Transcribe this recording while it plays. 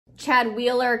Chad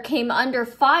Wheeler came under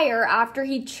fire after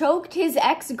he choked his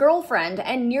ex-girlfriend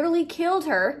and nearly killed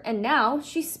her, and now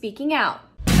she's speaking out.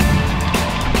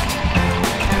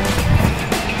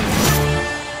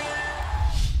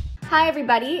 Hi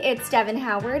everybody, it's Devin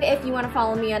Howard. If you want to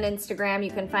follow me on Instagram, you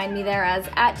can find me there as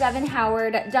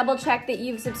 @DevinHoward. Double check that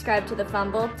you've subscribed to The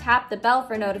Fumble, tap the bell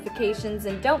for notifications,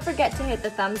 and don't forget to hit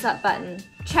the thumbs up button.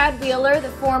 Chad Wheeler, the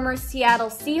former Seattle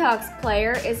Seahawks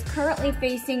player, is currently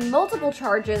facing multiple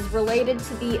charges related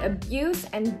to the abuse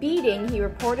and beating he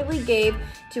reportedly gave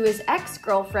to his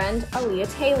ex-girlfriend,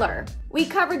 Aaliyah Taylor. We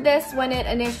covered this when it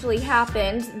initially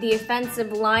happened. The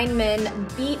offensive lineman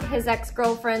beat his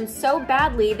ex-girlfriend so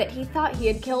badly that he thought he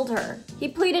had killed her. He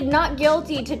pleaded not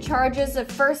guilty to charges of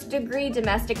first-degree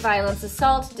domestic violence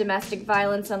assault, domestic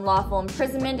violence unlawful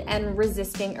imprisonment, and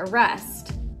resisting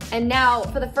arrest. And now,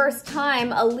 for the first time,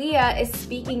 Aaliyah is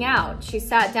speaking out. She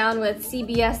sat down with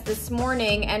CBS this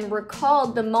morning and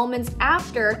recalled the moments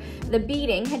after the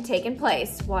beating had taken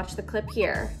place. Watch the clip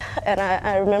here. And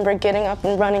I remember getting up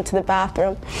and running to the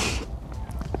bathroom.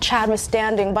 Chad was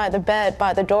standing by the bed,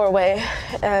 by the doorway,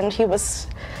 and he was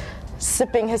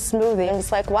sipping his smoothie. And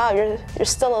was like, wow, you're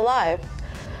still alive.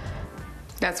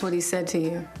 That's what he said to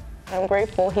you? I'm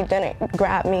grateful he didn't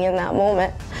grab me in that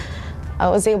moment. I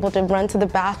was able to run to the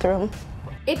bathroom.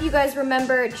 If you guys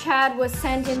remember, Chad was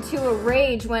sent into a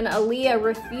rage when Aaliyah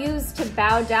refused to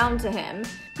bow down to him.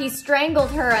 He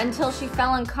strangled her until she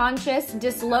fell unconscious,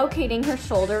 dislocating her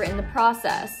shoulder in the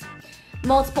process.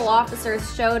 Multiple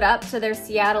officers showed up to their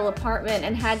Seattle apartment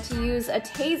and had to use a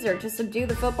taser to subdue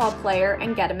the football player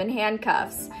and get him in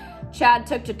handcuffs. Chad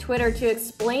took to Twitter to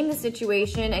explain the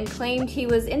situation and claimed he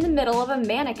was in the middle of a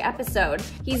manic episode.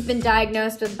 He's been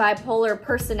diagnosed with bipolar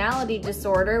personality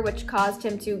disorder, which caused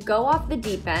him to go off the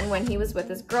deep end when he was with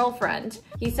his girlfriend.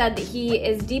 He said that he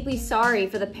is deeply sorry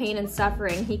for the pain and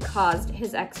suffering he caused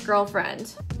his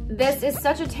ex-girlfriend. This is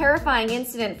such a terrifying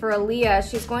incident for Aaliyah.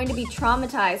 She's going to be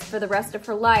traumatized for the rest of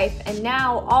her life, and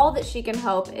now all that she can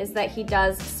hope is that he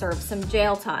does serve some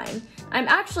jail time. I'm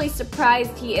actually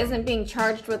surprised he isn't being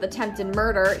charged with attempted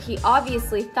murder. He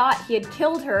obviously thought he had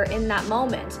killed her in that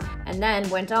moment, and then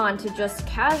went on to just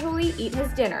casually eat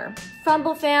his dinner.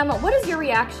 Fumble fam, what is your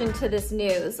reaction to this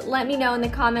news? Let me know in the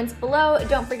comments below.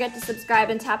 Don't forget to subscribe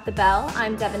and tap the bell.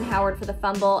 I'm Devin Howard for The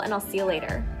Fumble, and I'll see you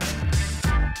later.